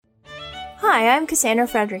Hi, I'm Cassandra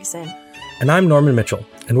Fredrickson. And I'm Norman Mitchell,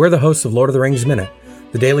 and we're the hosts of Lord of the Rings Minute,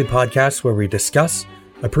 the daily podcast where we discuss,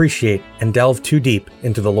 appreciate, and delve too deep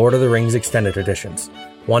into the Lord of the Rings extended editions,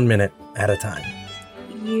 1 minute at a time.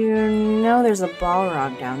 You know there's a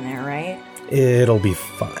Balrog down there, right? It'll be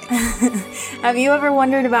fine. Have you ever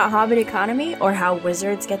wondered about Hobbit economy or how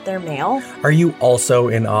wizards get their mail? Are you also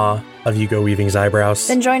in awe of Hugo Weaving's eyebrows?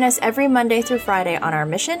 Then join us every Monday through Friday on our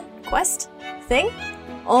mission, quest, thing,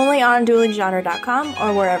 only on duelinggenre.com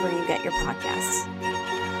or wherever you get your podcasts.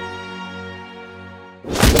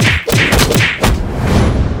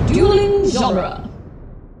 Dueling Genre.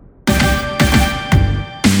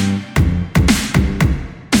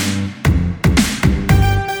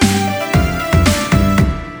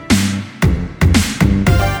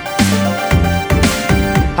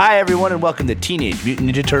 Hi, everyone, and welcome to Teenage Mutant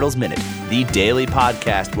Ninja Turtles Minute, the daily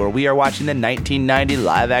podcast where we are watching the 1990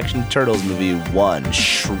 live-action Turtles movie one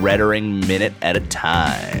shreddering minute at a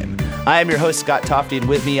time. I am your host, Scott Tofty, and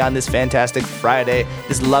with me on this fantastic Friday,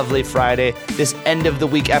 this lovely Friday, this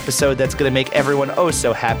end-of-the-week episode that's going to make everyone oh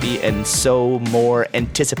so happy and so more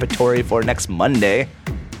anticipatory for next Monday.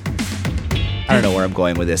 I don't know where I'm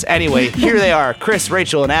going with this. Anyway, here they are, Chris,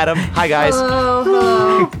 Rachel, and Adam. Hi, guys.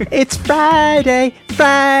 Hello. It's Friday,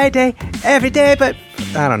 every day, but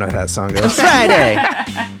I don't know how that song goes. Friday.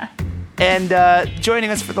 And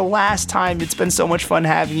joining us for the last time, it's been so much fun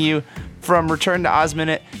having you from Return to Oz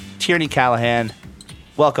Minute, Tierney Callahan.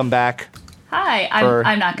 Welcome back. Hi,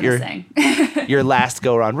 I'm not going to sing. Your last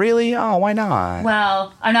go-around. Really? Oh, why not?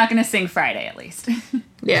 Well, I'm not going to sing Friday, at least.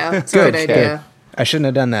 Yeah, it's a good idea. I shouldn't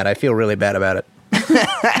have done that. I feel really bad about it.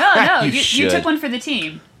 No, you took one for the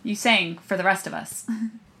team. You sang for the rest of us.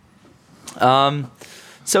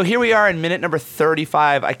 So here we are in minute number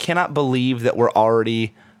 35. I cannot believe that we're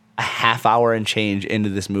already a half hour and change into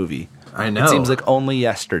this movie. I know. It seems like only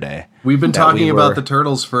yesterday. We've been talking about the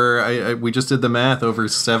Turtles for, we just did the math, over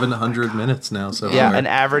 700 minutes now. So yeah, an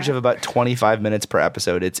average of about 25 minutes per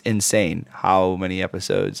episode. It's insane how many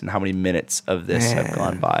episodes and how many minutes of this have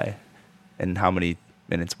gone by and how many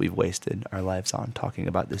minutes we've wasted our lives on talking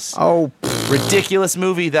about this ridiculous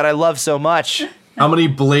movie that I love so much. How many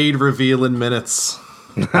Blade revealing minutes?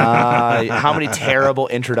 How many terrible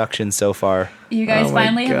introductions so far. You guys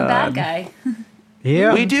finally have a bad guy.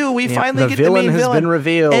 Yeah, we do. We finally get the main villain. The villain has been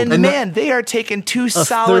revealed. And man, they are taking 2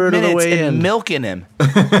 solid minutes and milking him. They're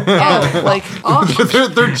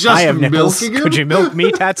just milking him? Could you milk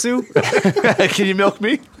me, Tatsu? Can you milk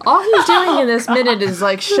me? All he's doing in this minute is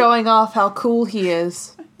like showing off how cool he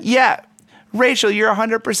is. Yeah. Rachel, you're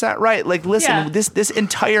 100% right. Like, listen, this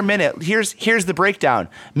entire minute, here's the breakdown.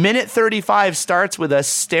 Minute 35 starts with us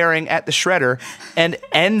staring at the shredder and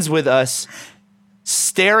ends with us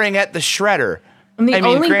staring at the shredder.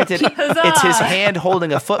 Granted, it's his hand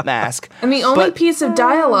holding a foot mask. And the only piece of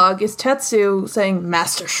dialogue is Tetsu saying,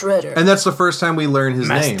 Master Shredder. And that's the first time we learn his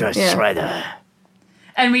name. Master Shredder.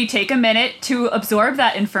 And we take a minute to absorb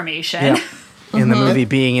that information. Yeah. In the movie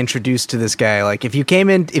being introduced to this guy, like if you came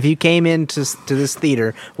into this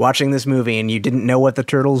theater watching this movie and you didn't know what the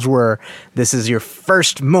Turtles were, this is your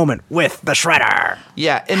first moment with the Shredder.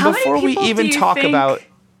 Yeah, and How before many we people even do you talk think about,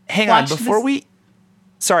 hang on, before this? we,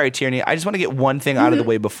 sorry Tierney, I just want to get one thing out of the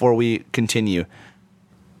way before we continue.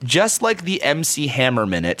 Just like the MC Hammer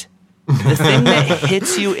minute, the thing that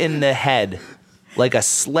hits you in the head like a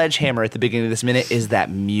sledgehammer at the beginning of this minute is that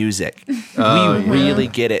music. We really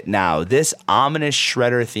get it now. This ominous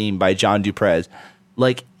Shredder theme by John Duprez,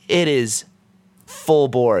 like it is full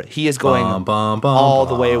bore. He is going all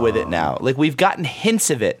the way with it now. Like we've gotten hints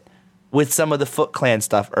of it with some of the Foot Clan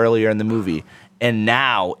stuff earlier in the movie. And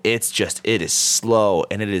now it is slow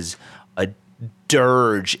and it is a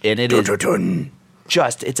dirge and it is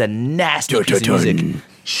just, it's a nasty piece of music.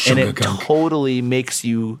 And it totally makes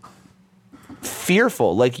you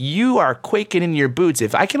fearful. Like you are quaking in your boots.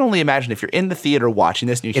 If I can only imagine if you're in the theater watching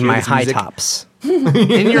this and you hear in my this high music, tops,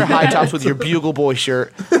 in your high tops with your Bugle Boy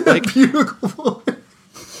shirt, like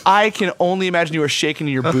I can only imagine you are shaking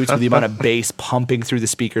in your boots with the amount of bass pumping through the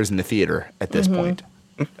speakers in the theater at this point.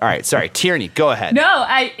 All right, sorry, Tierney, go ahead. No,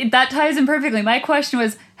 that ties in perfectly. My question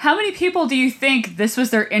was, how many people do you think this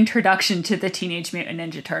was their introduction to the Teenage Mutant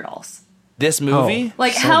Ninja Turtles? This movie?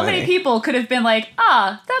 Like, so how many many people could have been like,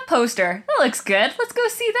 that poster, that looks good, let's go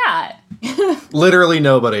see that? Literally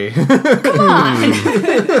nobody. Come on.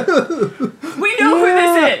 We know who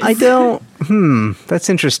this is. I don't. That's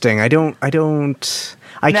interesting. I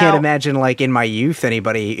can't imagine, like, in my youth,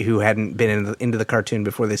 anybody who hadn't been into the cartoon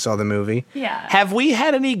before they saw the movie. Yeah. Have we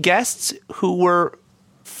had any guests who were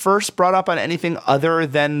first brought up on anything other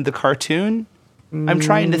than the cartoon? I'm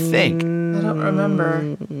trying to think. I don't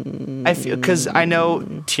remember. I feel because I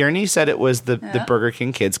know Tierney said it was the Burger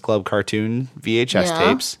King Kids Club cartoon VHS Yeah.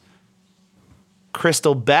 tapes.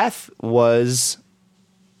 Crystal Beth was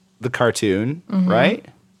the cartoon, right?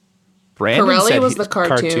 Brandon Corelli said was the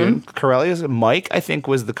cartoon. Corelli was Mike. I think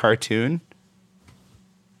was the cartoon.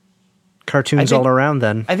 Cartoons all around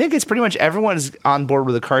then. I think it's pretty much everyone's on board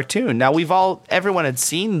with a cartoon. Now everyone had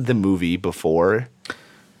seen the movie before.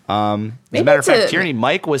 As a matter of fact, Tierney,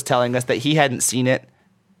 Mike was telling us that he hadn't seen it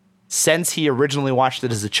since he originally watched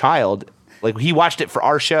it as a child. Like he watched it for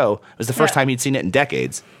our show. It was the first time he'd seen it in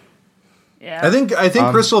decades. Yeah. I think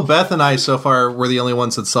Crystal Beth and I so far were the only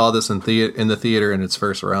ones that saw this in the theater in its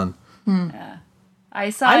first run. I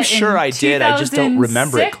saw I'm it sure in I did. I just don't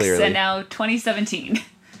remember it 2006, clearly. And now 2017.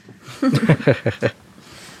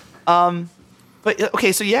 But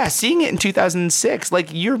okay, so yeah, seeing it in 2006, like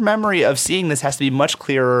your memory of seeing this has to be much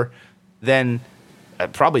clearer than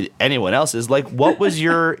probably anyone else's. Like, what was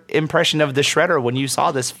your impression of the Shredder when you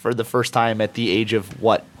saw this for the first time at the age of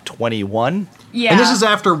what, 21? Yeah. And this is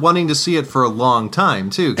after wanting to see it for a long time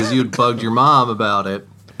too, because you had bugged your mom about it.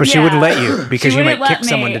 But she wouldn't let you because She you wouldn't might let kick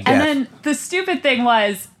someone me. to death. And then the stupid thing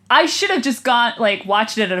was, I should have just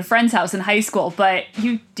watched it at a friend's house in high school, but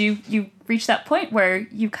you reach that point where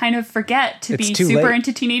you kind of forget to It's be too super late.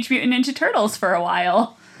 into Teenage Mutant Ninja Turtles for a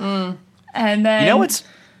while. And then You know what's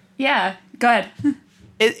yeah, go ahead.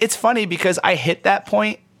 it's funny because I hit that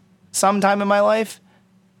point sometime in my life.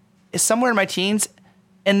 It's somewhere in my teens,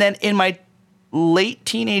 and then in my late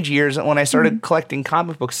teenage years when I started collecting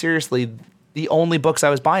comic books seriously, the only books I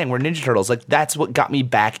was buying were Ninja Turtles. Like that's what got me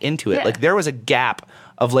back into it. Yeah. Like there was a gap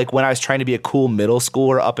of like when I was trying to be a cool middle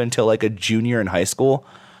schooler up until like a junior in high school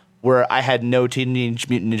where I had no Teenage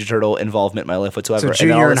Mutant Ninja Turtle involvement in my life whatsoever. So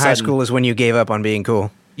And then all junior of in a high sudden- school is when you gave up on being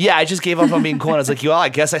cool. Yeah, I just gave up on being cool and I was like, well, I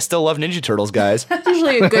guess I still love Ninja Turtles, guys. It's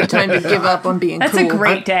usually a good time to give up on being That's cool. a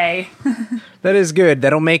great day. That is good.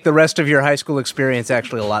 That'll make the rest of your high school experience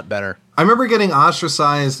actually a lot better. I remember getting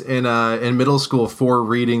ostracized in middle school for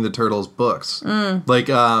reading the Turtles books. Like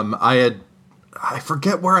I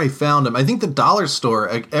forget where I found them. I think the dollar store.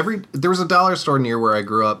 There was a dollar store near where I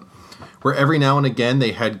grew up, where every now and again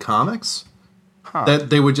they had comics that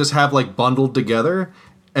they would just have like bundled together,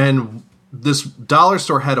 and this dollar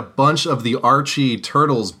store had a bunch of the Archie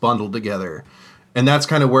Turtles bundled together. And that's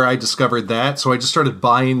kind of where I discovered that. So I just started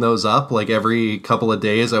buying those up. Like every couple of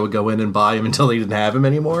days, I would go in and buy them until they didn't have them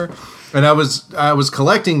anymore. And I was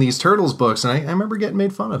collecting these Turtles books, and I remember getting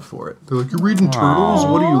made fun of for it. They're like, "You're reading Turtles?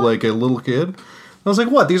 What are you, like a little kid?" I was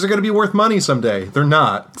like, "What? These are going to be worth money someday." They're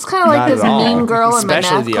not. It's kind of like Not this at all. mean girl in my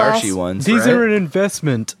Especially math the class. Archie ones. These Right. are an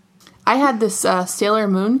investment. I had this Sailor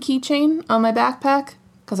Moon keychain on my backpack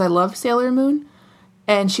because I love Sailor Moon.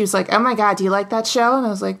 And she was like, "Oh my God, do you like that show?" And I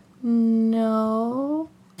was like, "No.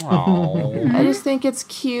 I just think it's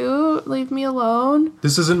cute. Leave me alone."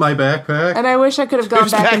 This isn't my backpack. And I wish I could have gone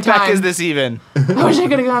Whose back in backpack time. is this even? I wish I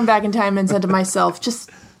could have gone back in time and said to myself, just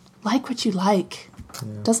like what you like.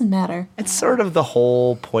 Doesn't matter. It's sort of the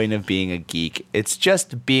whole point of being a geek. It's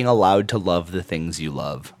just being allowed to love the things you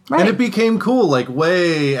love. Right. And it became cool, like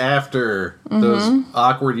way after those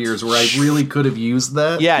awkward years where I really could have used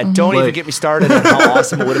that. Yeah, don't even Like- get me started on how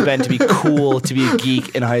awesome it would have been to be cool to be a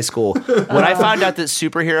geek in high school. When I found out that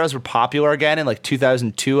superheroes were popular again in like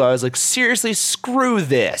 2002, I was like, seriously, screw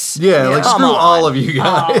this. Yeah, like Come screw on. all of you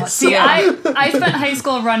guys. See, I spent high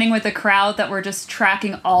school running with a crowd that were just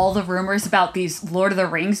tracking all the rumors about these Lord of the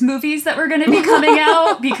Rings movies that were going to be coming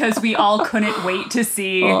out because we all couldn't wait to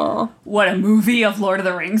see what a movie of Lord of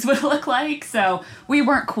the Rings would look like. So we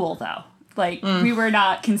weren't cool, though. Like, we were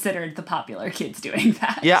not considered the popular kids doing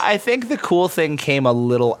that. Yeah, I think the cool thing came a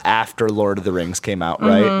little after Lord of the Rings came out,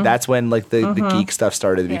 right? That's when like the geek stuff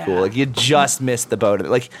started to be cool. Yeah. Like you just missed the boat.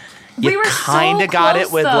 Like you We were kind of so got it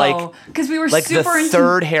close, with though, because we were like the super into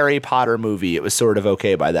third Harry Potter movie. It was sort of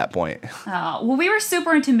okay by that point. well, we were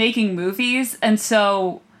super into making movies, and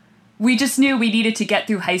so we just knew we needed to get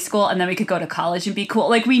through high school, and then we could go to college and be cool.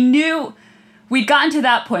 Like, we knew we'd gotten to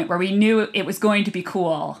that point where we knew it was going to be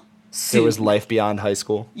cool soon. There was life beyond high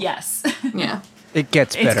school. Yes. Yeah. It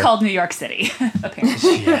gets It's better. called New York City,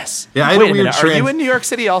 apparently. Yes. Yeah, I had Wait a a weird minute. Are you in New York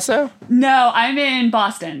City also? No, I'm in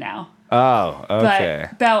Boston now. Oh, okay.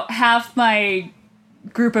 But about half my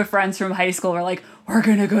group of friends from high school were like, we're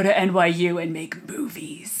going to go to NYU and make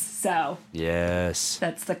movies. So Yes.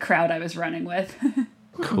 that's the crowd I was running with.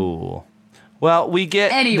 Cool. Well, we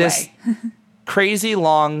get Anyway. this crazy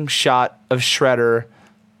long shot of Shredder,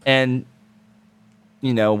 and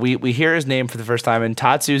you know we hear his name for the first time, and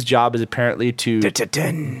Tatsu's job is apparently to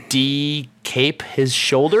decape his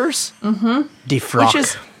shoulders, Defrock. which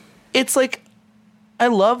is it's like I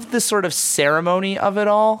love the sort of ceremony of it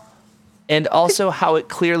all, and also how it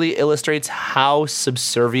clearly illustrates how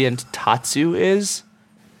subservient Tatsu is.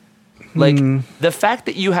 Like, the fact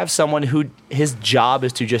that you have someone who his job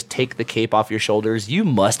is to just take the cape off your shoulders, you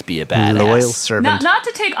must be a badass. Loyal servant. Not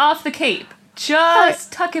to take off the cape.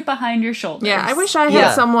 Just tuck it behind your shoulders. Yeah, I wish I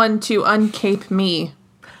had someone to uncape me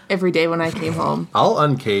every day when I came home. I'll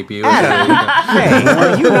uncape you. Hey,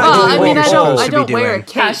 you Well, I mean, I supposed to be don't wear a doing.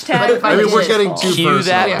 cape. Hashtag But if I I mean, we're did- getting too Cue personal.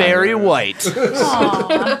 that Yeah. Barry White.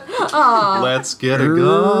 Let's get it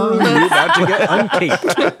going. You're about to get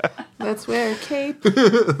uncaped. Let's wear a cape.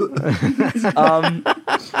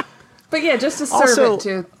 But yeah, just a Also, servant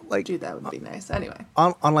to like- do that would be nice. Anyway.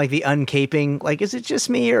 on like the uncaping, like, is it just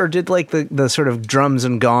me, or did like the sort of drums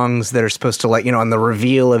and gongs that are supposed to, like, on the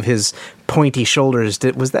reveal of his pointy shoulders,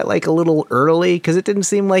 was that like a little early? Because it didn't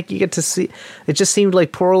seem like you get to see. It just seemed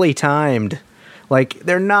like poorly timed. Like,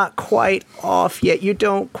 they're not quite off yet. You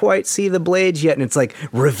don't quite see the blades yet, and it's like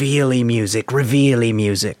reveal-y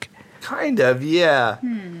music. Kind of, yeah.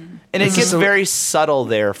 And it gets very subtle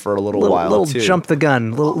there for a little while, Little too. jump the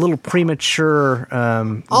gun, little premature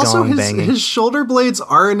Also, gong banging. his shoulder blades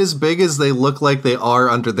aren't as big as they look like they are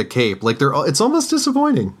under the cape. Like, it's almost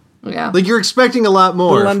disappointing. Yeah. Like, you're expecting a lot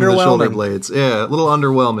more Little from the shoulder underwhelming. blades. Yeah, a little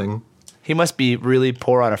underwhelming. He must be really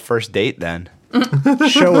poor on a first date then.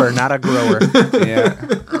 Shower, not a grower. Yeah.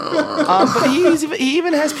 But he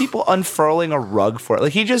even has people unfurling a rug for it.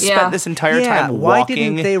 Like, he just Yeah. spent this entire Yeah, time why walking.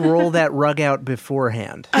 didn't they roll that rug out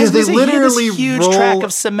beforehand? I was Yeah, they gonna say, he had this literally huge roll- track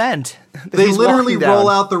of cement. that They he's literally walking roll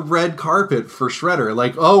down. out the red carpet for Shredder.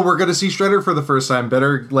 Like, oh, we're going to see Shredder for the first time.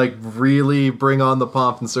 Better, like, really bring on the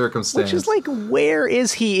pomp and circumstance. Which is like, where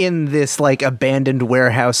is he in this like abandoned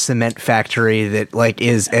warehouse cement factory that like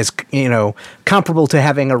is as comparable to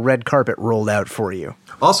having a red carpet rolled out for you?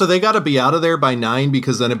 Also, they got to be out of there by 9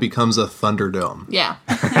 because then it becomes a Thunderdome. Yeah.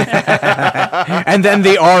 And then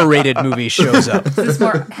the R-rated movie shows up. Is this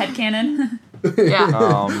more headcanon? Yeah.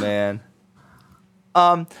 Oh man.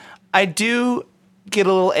 I do get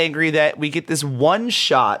a little angry that we get this one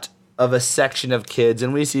shot of a section of kids,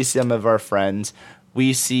 and we see some of our friends.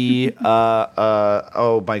 We see,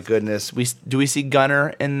 oh my goodness, do we see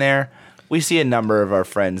Gunner in there? We see a number of our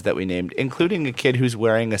friends that we named, including a kid who's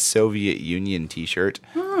wearing a Soviet Union T-shirt.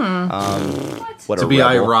 What To a be rebel.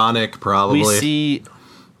 ironic, probably. We see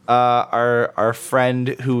our friend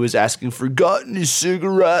who was asking for got any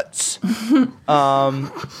cigarettes.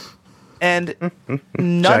 And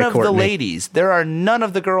none Jai of the Courtney. ladies. There are none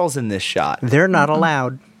of the girls in this shot. They're not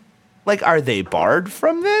allowed. Like, are they barred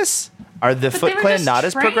from this? Are the Foot they were Clan just not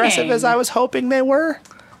as progressive training. as I was hoping they were?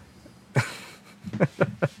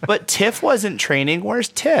 But Tiff wasn't training. Where's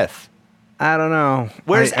Tiff? I don't know.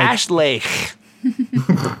 Where's I- Ashley?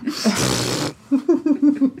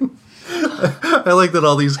 I like that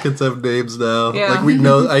all these kids have names now. Yeah. Like, we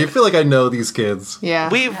know. I feel like I know these kids. Yeah.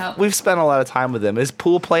 We've spent a lot of time with them. Is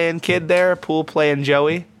Pool playing kid there? Pool playing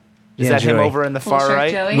Joey? Is Yeah, that him Joey. over in the Full far shirt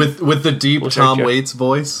right? Joey? With the deep We'll Tom check it. Waits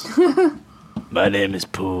voice. My name is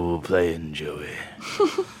Pool playing Joey.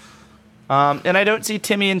 And I don't see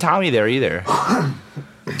Timmy and Tommy there either.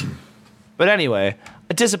 But anyway,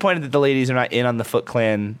 disappointed that the ladies are not in on the Foot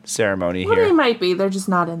Clan ceremony Well, they here. might be. They're just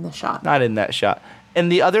not in the shot. Not in that shot. And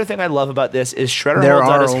the other thing I love about this is Shredder There holds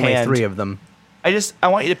out are his only hand. 3 of them. I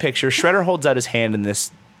want you to picture Shredder holds out his hand in this,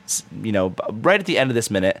 right at the end of this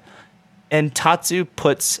minute, and Tatsu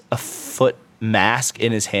puts a foot mask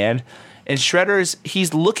in his hand, and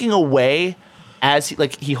he's looking away as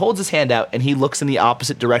he holds his hand out and he looks in the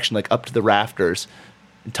opposite direction, like up to the rafters,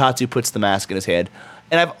 and Tatsu puts the mask in his hand.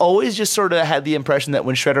 And I've always just sort of had the impression that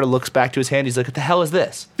when Shredder looks back to his hand, he's like, what the hell is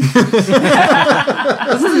this? This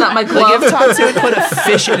is not my Like, glove. if Tatsu had put a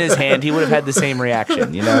fish in his hand, he would have had the same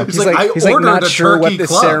reaction, you know? He's like, I he's like ordered not a sure what turkey this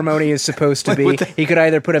club. ceremony is supposed to be. what the- He could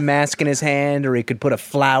either put a mask in his hand, or he could put a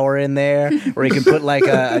flower in there, or he could put like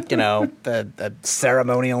a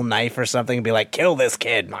ceremonial knife or something and be like, kill this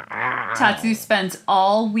kid. Tatsu spends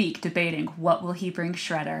all week debating what will he bring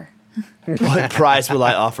Shredder. What prize will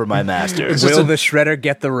I offer my master? It's just Will a- the Shredder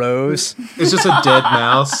get the rose? It's just a dead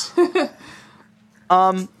mouse.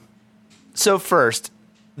 So first,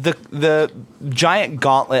 the giant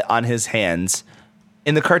gauntlet on his hands.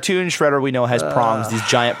 In the cartoon, Shredder we know has prongs, these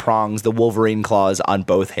giant prongs, the Wolverine claws on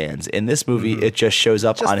both hands. In this movie, it just shows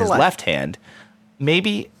up Just on the his left. left hand,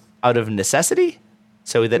 maybe out of necessity,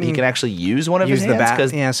 so that he can actually use one of Use his the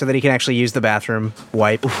hands. so that he can actually use the bathroom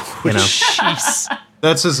wipe. Jeez.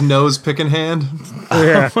 That's his nose picking hand.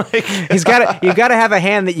 Yeah. You got to have a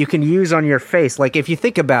hand that you can use on your face. Like if you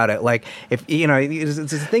think about it, like if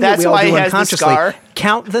it's a thing that we all do unconsciously.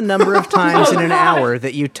 Count the number of times in an hour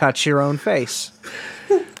that you touch your own face.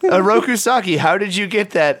 Rokusaki, how did you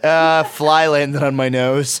get that? Fly landed on my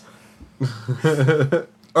nose.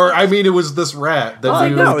 Or, I mean, it was this rat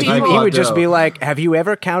that he would just be like, have you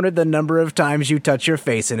ever counted the number of times you touch your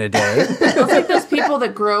face in a day? It's like those people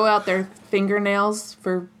that grow out their fingernails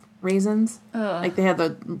for reasons. Like they have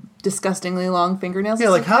the disgustingly long fingernails. Yeah,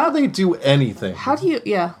 like how do they do anything? How do you,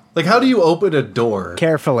 yeah. Like how do you open a door?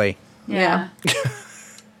 Carefully. Yeah.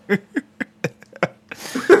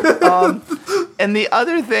 And the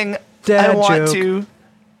other thing Dad I want joke. to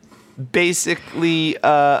basically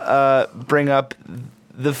bring up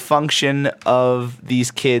the function of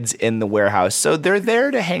these kids in the warehouse. So they're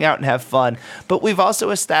there to hang out and have fun, but we've also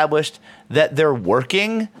established that they're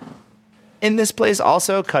working in this place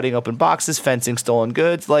also, cutting open boxes, fencing stolen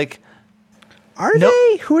goods. Like, Are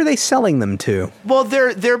they? Who are they selling them to? well,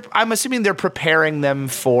 they're I'm assuming they're preparing them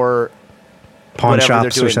for Pawn whatever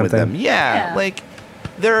shops they're doing or something? with them. Yeah, like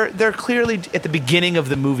they're clearly at the beginning of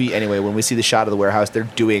the movie anyway. When we see the shot of the warehouse, they're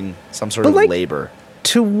doing some sort of labor.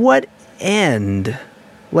 To what end?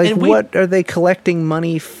 Like, what are they collecting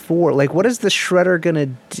money for? Like, what is the Shredder gonna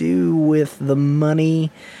do with the money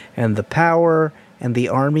and the power and the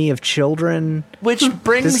army of children? Which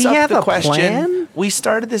brings Does he up have the a question. plan? We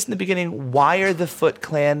started this in the beginning. Why are the Foot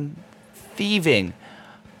Clan thieving?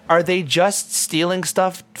 Are they just stealing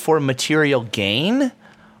stuff for material gain?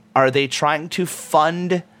 Are they trying to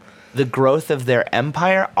fund the growth of their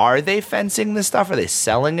empire? Are they fencing this stuff? Are they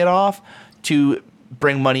selling it off to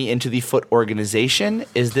bring money into the Foot organization?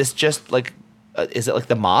 Is this just like, is it like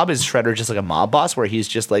the mob? Is Shredder just like a mob boss where he's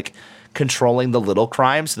just like controlling the little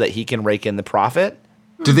crimes so that he can rake in the profit?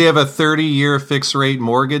 Do they have a 30-year fixed rate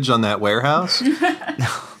mortgage on that warehouse?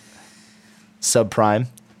 Subprime.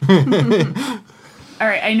 All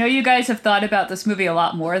right, I know you guys have thought about this movie a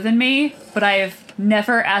lot more than me, but I have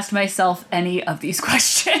never asked myself any of these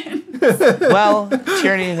questions. Well,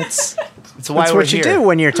 Tierney, that's why That's we're what you here. do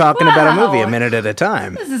when you're talking about a movie Wow. a minute at a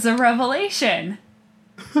time. This is a revelation.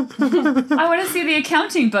 I want to see the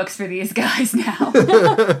accounting books for these guys now.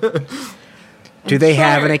 Do they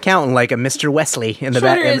have Shredder. an accountant like a Mr. Wesley in the Shredder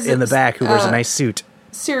back is, in the back who wears a nice suit?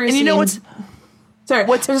 Seriously. And you know what's Sorry.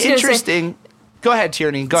 what's I was gonna say- interesting? Go ahead,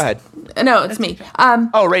 Tierney. Go ahead. no, it's me.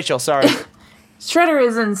 Oh, Rachel, sorry. Shredder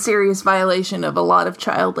is in serious violation of a lot of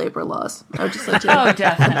child labor laws. I would just like to Oh,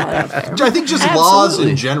 definitely. I think just laws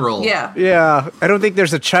in general. Yeah. Yeah, I don't think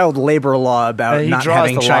there's a child labor law about he not draws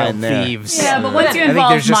having the child line there. thieves. Yeah, but once you I think involve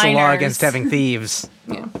there's just minors, a law against having thieves.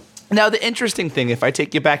 Yeah. Now, the interesting thing, if I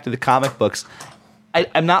take you back to the comic books,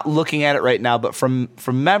 I'm not looking at it right now, but from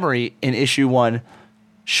memory, in issue 1,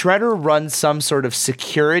 Shredder runs some sort of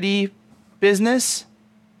security business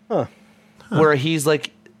where he's like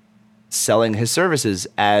selling his services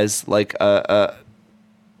as like a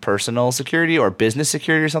personal security or business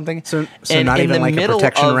security or something. So And not in even the like a middle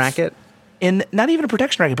protection of- racket? Not even a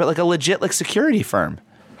protection racket, but like a legit like security firm.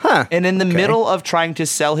 Huh. And in the Okay. middle of trying to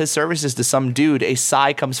sell his services to some dude, a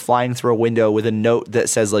Psy comes flying through a window with a note that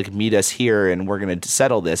says like, meet us here and we're going to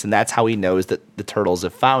settle this. And that's how he knows that the Turtles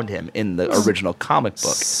have found him in the original comic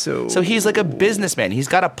book. So he's like a businessman. He's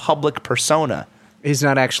got a public persona. He's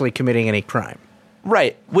not actually committing any crime.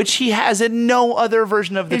 Right. Which he has in no other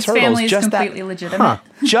version of the His Turtles. family is Just completely legitimate.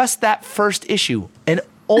 just that first issue and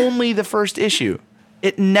only the first issue.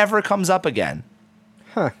 It never comes up again.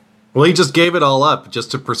 Well, he just gave it all up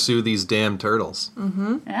just to pursue these damn turtles.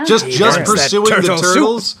 Yeah. Just That pursuing the turtle soup.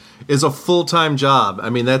 turtles is a full-time job. I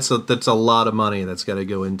mean, that's a lot of money that's got to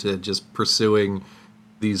go into just pursuing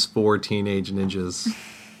these 4 teenage ninjas.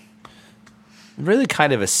 Really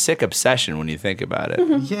kind of a sick obsession when you think about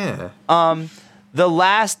it. Yeah. The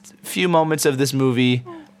last few moments of this movie,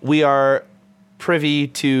 we are privy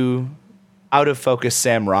to out of focus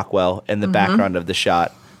Sam Rockwell in the background of the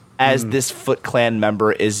shot as this Foot Clan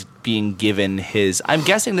member is being given his. I'm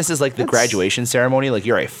guessing this is like the graduation ceremony. Like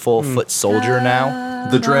you're a full foot soldier now.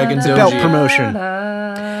 The Dragon Belt Doji. promotion.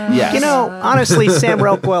 Yes. You know, honestly, Sam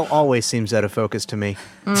Rockwell always seems out of focus to me.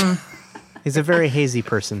 He's a very hazy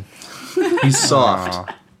person. He's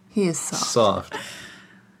soft. He is soft. Soft.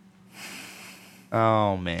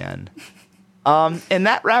 Oh man. And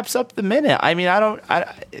that wraps up the minute. I mean,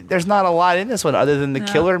 there's not a lot in this one other than the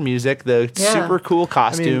killer music, the Yeah. super cool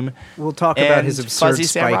costume. We'll talk about and his absurd fuzzy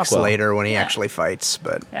Sam spikes Rockwell. later when he actually fights,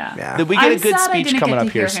 but yeah. Did we get I'm a good sad I speech didn't coming get up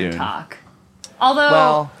to here hear him soon? talk. Although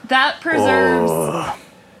Well- that preserves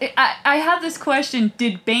I have this question.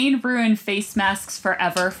 Did Bane ruin face masks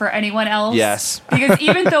forever for anyone else? Yes. Because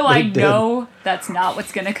even though I know that's not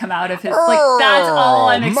what's going to come out of his, like, that's all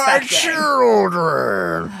I'm expecting.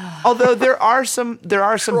 children. Although there are some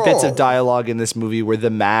bits of dialogue in this movie where the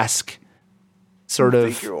mask sort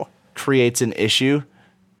of creates an issue.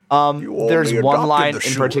 There's one line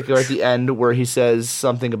in particular at the end where he says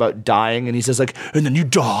something about dying, and he says like, "And then you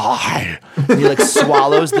die," and he like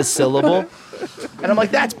swallows the syllable, and I'm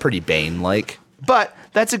like, that's pretty Bane-like. But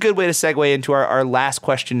that's a good way to segue into our last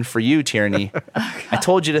question for you, Tierney. I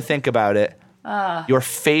told you to think about it. Your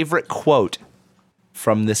favorite quote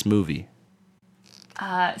from this movie.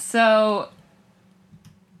 So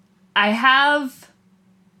I have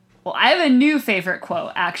a new favorite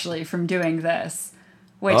quote actually from doing this,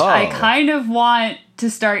 which I kind of want to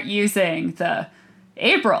start using. The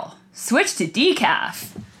April, switch to decaf.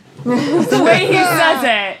 The way he says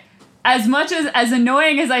it, as much as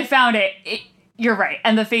annoying as I found it, you're right.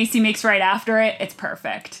 And the face he makes right after it, it's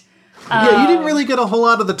perfect. Yeah, you didn't really get a whole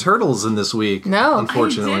lot of the turtles in this week. No,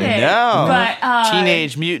 unfortunately. I didn't. No. But,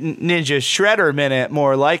 Teenage Mutant Ninja Shredder Minute,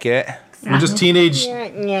 more like it. Or just Teenage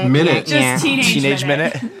Minute. just Teenage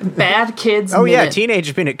Minute. Bad kids. Oh, yeah, minute.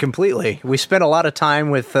 Teenage Minute completely. We spent a lot of time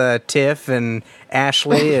with Tiff and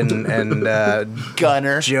Ashley and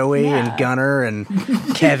Gunner. Joey and Gunner and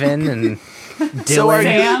Kevin and So are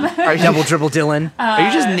Dylan. Sam. Double Dribble Dylan. Are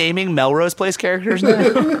you just naming Melrose Place characters now?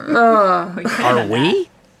 Are we?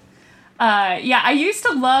 Yeah, I used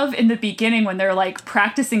to love in the beginning when they're like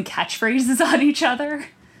practicing catchphrases on each other.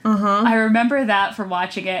 I remember that from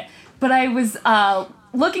watching it. But I was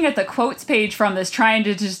looking at the quotes page from this, trying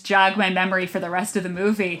to just jog my memory for the rest of the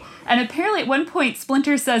movie. And apparently at one point,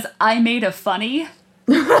 Splinter says, "I made a funny."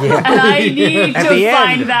 Yeah. And I need At to the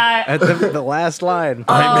find end, that. at the last line.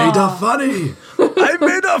 I made a funny. I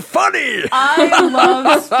made a funny. I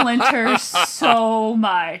love Splinter so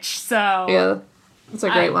much. So Yeah, it's a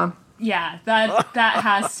great one. yeah, that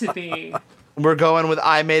has to be. We're going with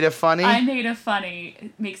I Made a Funny. I made a funny.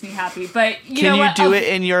 It makes me happy. But you Can know you what? do it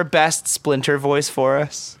in your best Splinter voice for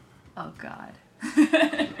us? Oh God.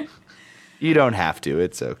 You don't have to.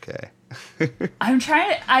 It's okay. I'm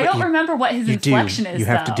trying to. I don't remember what his you do. inflection is. You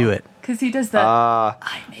have to do it. Because he does the.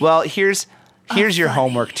 Well, here's your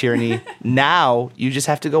homework, Tierney. Now you just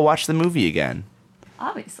have to go watch the movie again.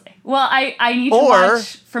 Obviously. Well, I need to Or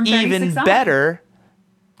watch from 36 even on. better,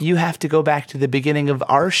 you have to go back to the beginning of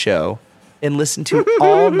our show and listen to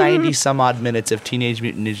all 90 some odd minutes of Teenage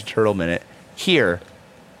Mutant Ninja Turtle Minute here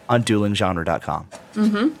on duelinggenre.com.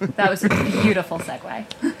 That was a beautiful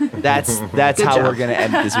segue. That's how job. we're going to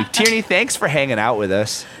end it this week. Tierney, thanks for hanging out with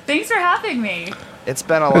us. Thanks for having me. It's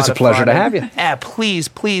been a lot was a of pleasure fun. to have you.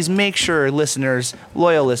 Please make sure,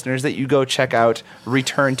 loyal listeners, that you go check out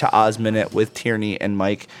Return to Oz Minute with Tierney and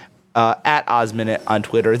Mike at Oz Minute on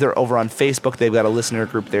Twitter. They're over on Facebook. They've got a listener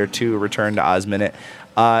group there too, Return to Oz Minute.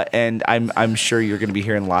 And I'm sure you're going to be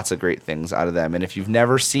hearing lots of great things out of them. And if you've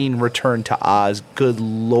never seen Return to Oz, good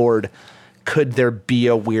Lord, could there be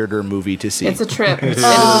a weirder movie to see? It's a trip. It is a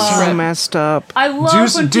So trip. messed up. I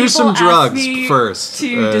love when do some people drugs ask me first.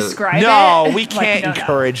 to describe no, it. we Like, can't no.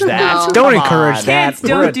 encourage that. No. Don't Come encourage on. that. Kids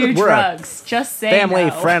don't do we're a drugs. Just say no.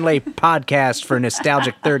 family-friendly podcast for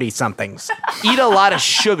nostalgic 30-somethings. Eat a lot of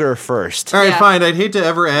sugar first. All right, Yeah. fine. I'd hate to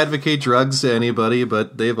ever advocate drugs to anybody,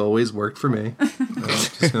 but they've always worked for me.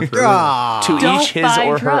 Just gonna throw that out. To Don't each his buy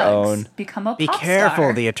or drugs. her own. Become a Be pop careful.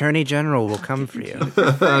 star. The Attorney General will come for you.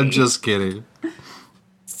 I'm just kidding.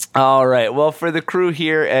 All right. Well, for the crew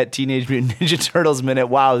here at Teenage Mutant Ninja Turtles Minute,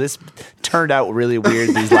 wow, this turned out really weird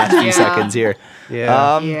these last few Yeah. seconds here.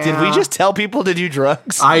 Yeah. Did we just tell people to do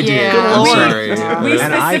drugs? I did. Yeah. I'm Good sorry. We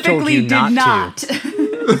And I told specifically you did not not.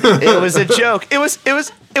 It was a joke. It was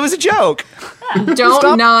a joke.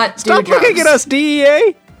 Don't not do Stop drugs. looking at us,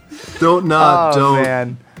 DEA. Don't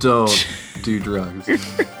Man. don't do drugs.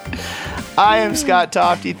 I am Scott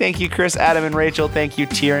Tofty. Thank you, Chris, Adam, and Rachel. Thank you,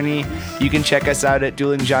 Tierney. You can check us out at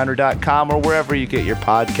duelinggenre.com or wherever you get your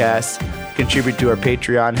podcasts. Contribute to our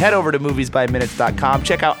Patreon. Head over to moviesbyminutes.com.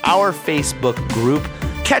 Check out our Facebook group.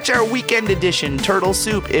 Catch our weekend edition, Turtle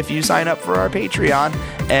Soup, if you sign up for our Patreon.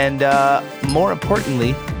 And more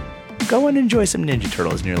importantly, go and enjoy some Ninja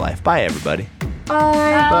Turtles in your life. Bye, everybody. Bye.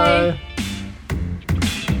 Bye. Bye.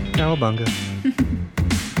 Cowabunga.